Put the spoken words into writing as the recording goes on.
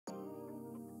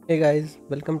Hey guys,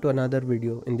 welcome to another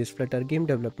video in this Flutter game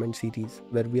development series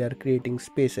where we are creating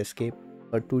Spacescape,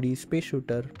 a 2D space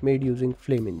shooter made using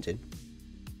Flame Engine.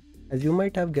 As you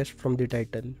might have guessed from the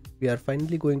title, we are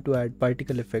finally going to add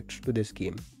particle effects to this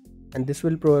game, and this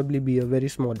will probably be a very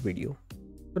small video.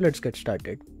 So let's get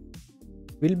started.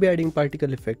 We'll be adding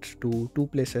particle effects to two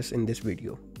places in this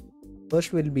video.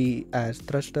 First will be as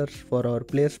thrusters for our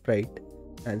player sprite,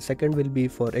 and second will be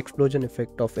for explosion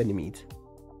effect of enemies.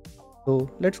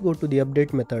 So let's go to the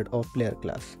update method of player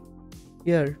class.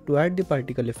 Here, to add the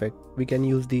particle effect, we can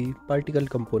use the particle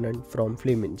component from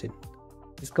Flame Engine.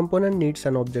 This component needs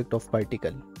an object of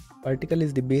particle. Particle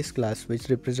is the base class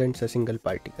which represents a single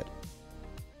particle.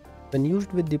 When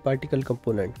used with the particle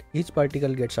component, each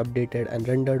particle gets updated and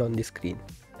rendered on the screen,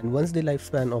 and once the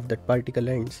lifespan of that particle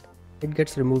ends, it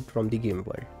gets removed from the game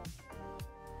world.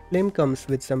 Flame comes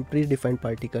with some predefined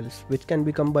particles which can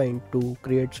be combined to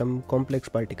create some complex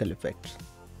particle effects.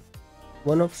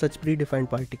 One of such predefined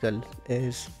particles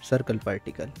is circle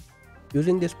particle.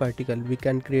 Using this particle, we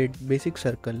can create basic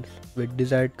circles with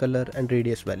desired color and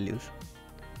radius values.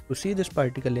 To see this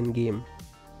particle in game,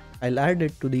 I'll add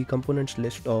it to the components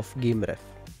list of game ref.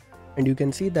 And you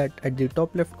can see that at the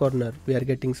top left corner, we are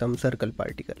getting some circle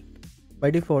particle.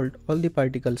 By default, all the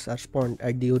particles are spawned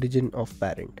at the origin of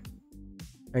parent.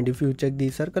 And if you check the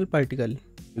circle particle,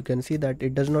 you can see that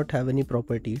it does not have any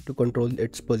property to control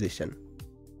its position.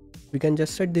 We can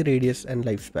just set the radius and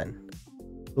lifespan.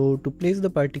 So to place the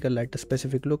particle at a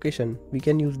specific location, we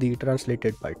can use the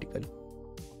translated particle.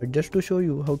 But just to show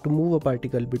you how to move a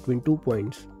particle between 2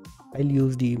 points, I'll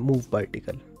use the move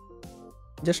particle.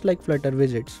 Just like Flutter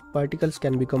widgets, particles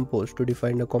can be composed to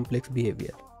define a complex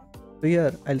behavior. So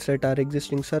here, I'll set our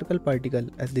existing circle particle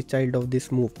as the child of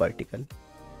this move particle.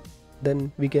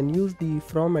 Then we can use the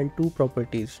from and to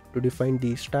properties to define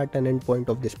the start and end point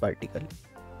of this particle.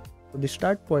 So the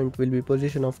start point will be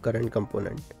position of current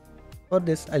component. For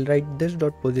this, I'll write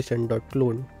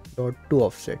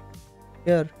this.position.clone.toOffset.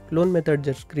 Here, clone method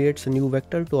just creates a new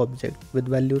vector2 object with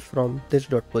values from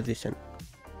this.position,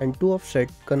 and toOffset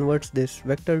converts this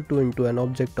vector2 into an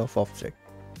object of offset.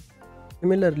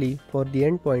 Similarly, for the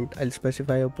endpoint, I'll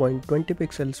specify a point 20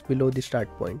 pixels below the start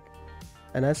point.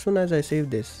 And as soon as I save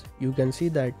this, you can see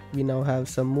that we now have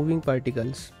some moving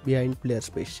particles behind player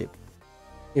spaceship.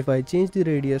 If I change the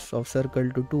radius of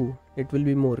circle to 2, it will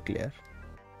be more clear.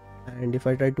 And if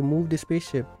I try to move the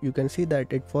spaceship, you can see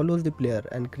that it follows the player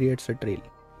and creates a trail.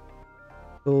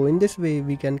 So in this way,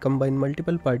 we can combine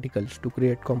multiple particles to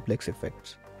create complex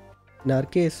effects. In our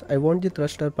case, I want the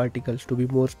thruster particles to be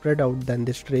more spread out than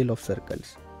this trail of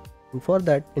circles. And for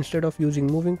that, instead of using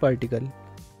moving particle,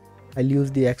 I'll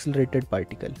use the accelerated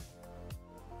particle.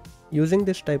 Using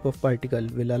this type of particle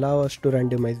will allow us to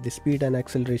randomize the speed and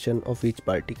acceleration of each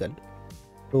particle.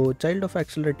 So child of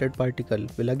accelerated particle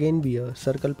will again be a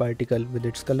circle particle with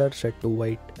its color set to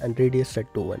white and radius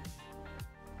set to 1.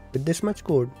 With this much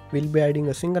code, we'll be adding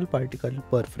a single particle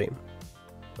per frame.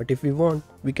 But if we want,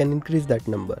 we can increase that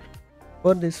number.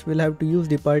 For this, we'll have to use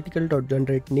the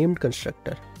particle.generateNamed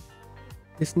constructor.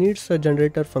 This needs a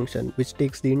generator function which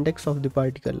takes the index of the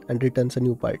particle and returns a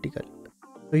new particle.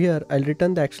 So here I'll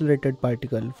return the accelerated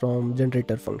particle from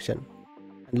generator function.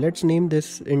 And let's name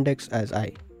this index as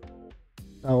I.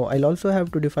 Now I'll also have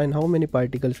to define how many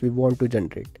particles we want to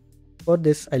generate. For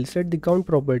this, I'll set the count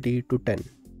property to 10.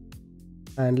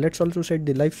 And let's also set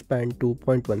the lifespan to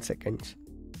 0.1 seconds.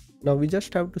 Now we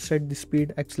just have to set the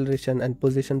speed, acceleration and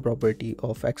position property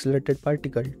of accelerated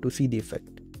particle to see the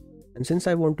effect. And since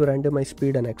I want to randomize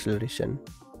speed and acceleration,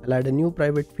 I'll add a new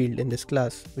private field in this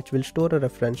class which will store a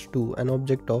reference to an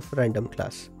object of random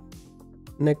class.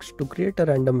 Next, to create a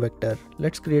random vector,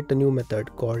 let's create a new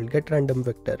method called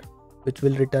getRandomVector, which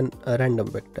will return a random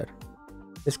vector.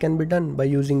 This can be done by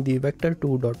using the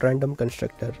vector2.random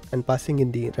constructor and passing in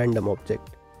the random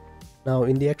object. Now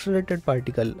in the accelerated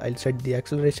particle, I'll set the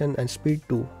acceleration and speed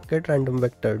to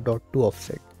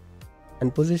getRandomVector.toOffset.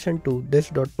 and position to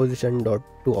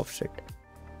this.position.toOffset.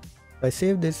 If I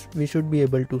save this, we should be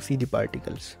able to see the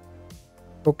particles.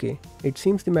 Okay, it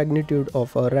seems the magnitude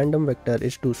of our random vector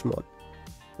is too small.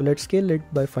 So let's scale it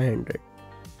by 500.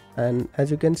 And as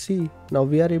you can see, now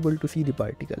we are able to see the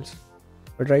particles.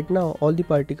 But right now, all the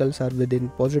particles are within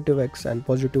positive x and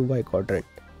positive y quadrant.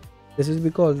 This is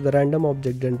because the random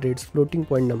object generates floating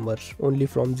point numbers only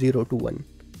from 0 to 1.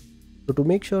 So to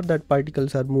make sure that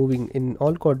particles are moving in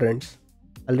all quadrants,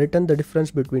 I'll return the difference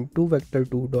between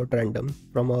 2vector2.random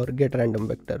from our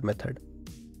getRandomVector method.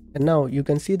 And now you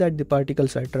can see that the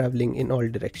particles are traveling in all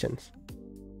directions.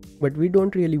 But we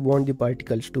don't really want the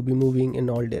particles to be moving in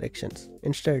all directions.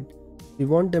 Instead, we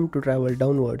want them to travel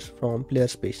downwards from player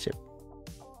spaceship.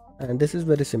 And this is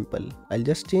very simple. I'll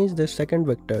just change this second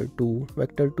vector to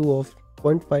vector 2 of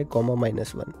 0.5,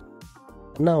 -1.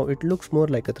 Now it looks more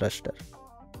like a thruster.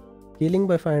 Scaling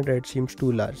by 500 seems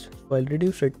too large, so I'll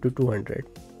reduce it to 200.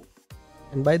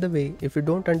 And by the way, if you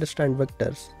don't understand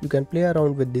vectors, you can play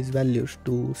around with these values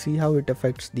to see how it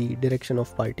affects the direction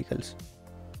of particles.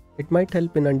 It might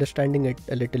help in understanding it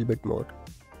a little bit more.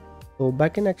 So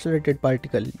back in accelerated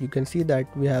particle, you can see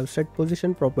that we have set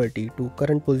position property to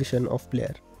current position of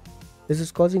player. This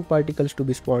is causing particles to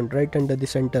be spawned right under the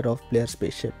center of player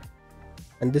spaceship.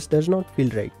 And this does not feel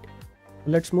right.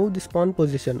 Let's move the spawn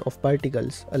position of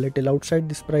particles a little outside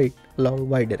the sprite along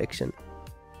y direction.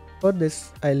 For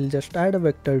this, I'll just add a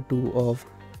vector 2 of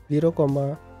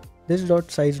 0,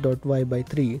 this.size.y by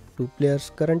 3 to player's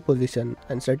current position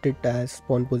and set it as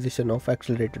spawn position of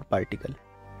accelerated particle.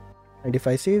 And if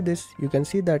I save this, you can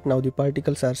see that now the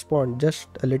particles are spawned just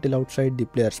a little outside the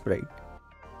player sprite.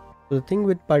 So the thing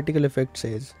with particle effects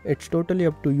is, it's totally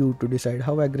up to you to decide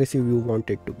how aggressive you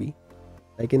want it to be.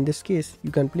 Like in this case,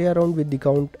 you can play around with the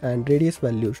count and radius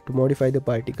values to modify the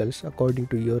particles according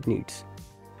to your needs.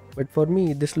 But for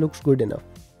me, this looks good enough.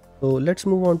 So let's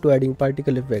move on to adding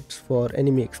particle effects for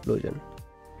enemy explosion.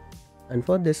 And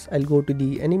for this, I'll go to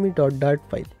the enemy.dart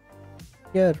file.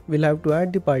 Here, we'll have to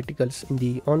add the particles in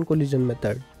the onCollision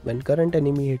method when current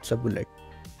enemy hits a bullet.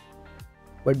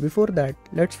 But before that,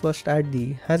 let's first add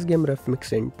the hasGameRef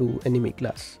mixin to enemy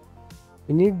class.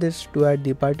 We need this to add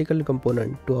the particle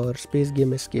component to our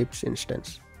Spacescape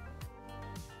instance.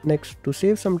 Next, to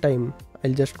save some time,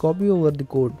 I'll just copy over the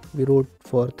code we wrote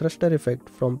for thruster effect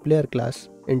from player class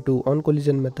into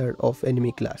onCollision method of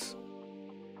enemy class.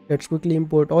 Let's quickly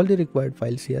import all the required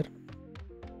files here.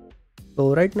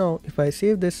 So right now, if I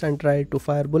save this and try to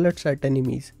fire bullets at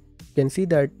enemies, you can see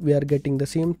that we are getting the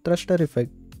same thruster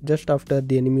effect just after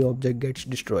the enemy object gets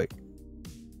destroyed.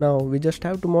 Now we just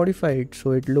have to modify it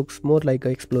so it looks more like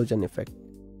an explosion effect.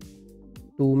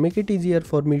 To make it easier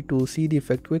for me to see the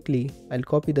effect quickly, I'll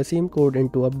copy the same code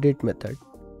into update method.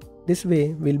 This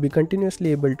way, we'll be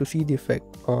continuously able to see the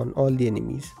effect on all the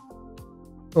enemies.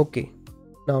 Okay,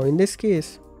 now in this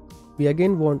case, we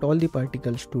again want all the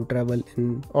particles to travel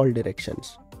in all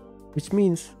directions, which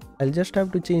means I'll just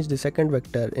have to change the second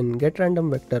vector in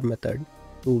getRandomVector method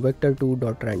to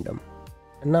vector2.random.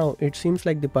 And now it seems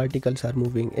like the particles are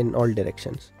moving in all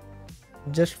directions.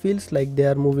 It just feels like they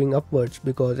are moving upwards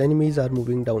because enemies are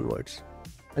moving downwards.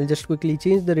 I'll just quickly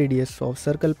change the radius of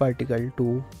circle particle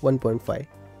to 1.5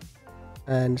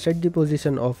 and set the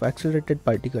position of accelerated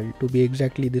particle to be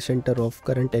exactly the center of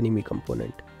current enemy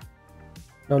component.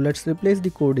 Now let's replace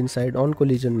the code inside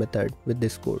onCollision method with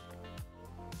this code.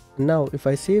 Now if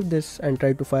I save this and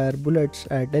try to fire bullets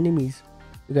at enemies,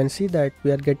 you can see that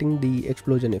we are getting the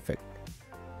explosion effect.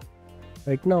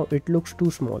 Right now it looks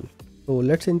too small, so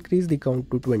let's increase the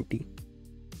count to 20.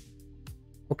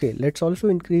 Okay, let's also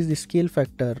increase the scale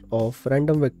factor of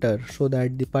random vector so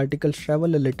that the particles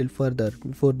travel a little further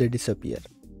before they disappear.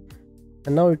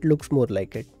 And now it looks more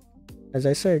like it. As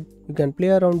I said, you can play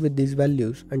around with these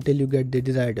values until you get the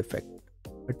desired effect.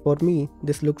 But for me,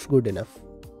 this looks good enough.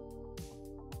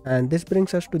 And this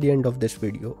brings us to the end of this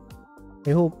video.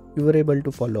 I hope you were able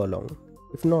to follow along.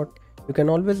 If not, you can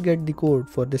always get the code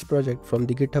for this project from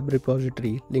the GitHub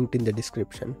repository linked in the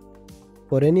description.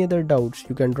 For any other doubts,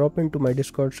 you can drop into my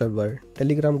Discord server,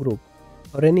 Telegram group,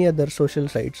 or any other social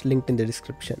sites linked in the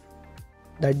description.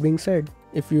 That being said,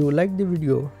 if you liked the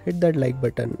video, hit that like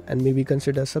button and maybe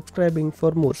consider subscribing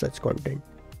for more such content.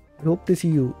 I hope to see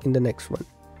you in the next one.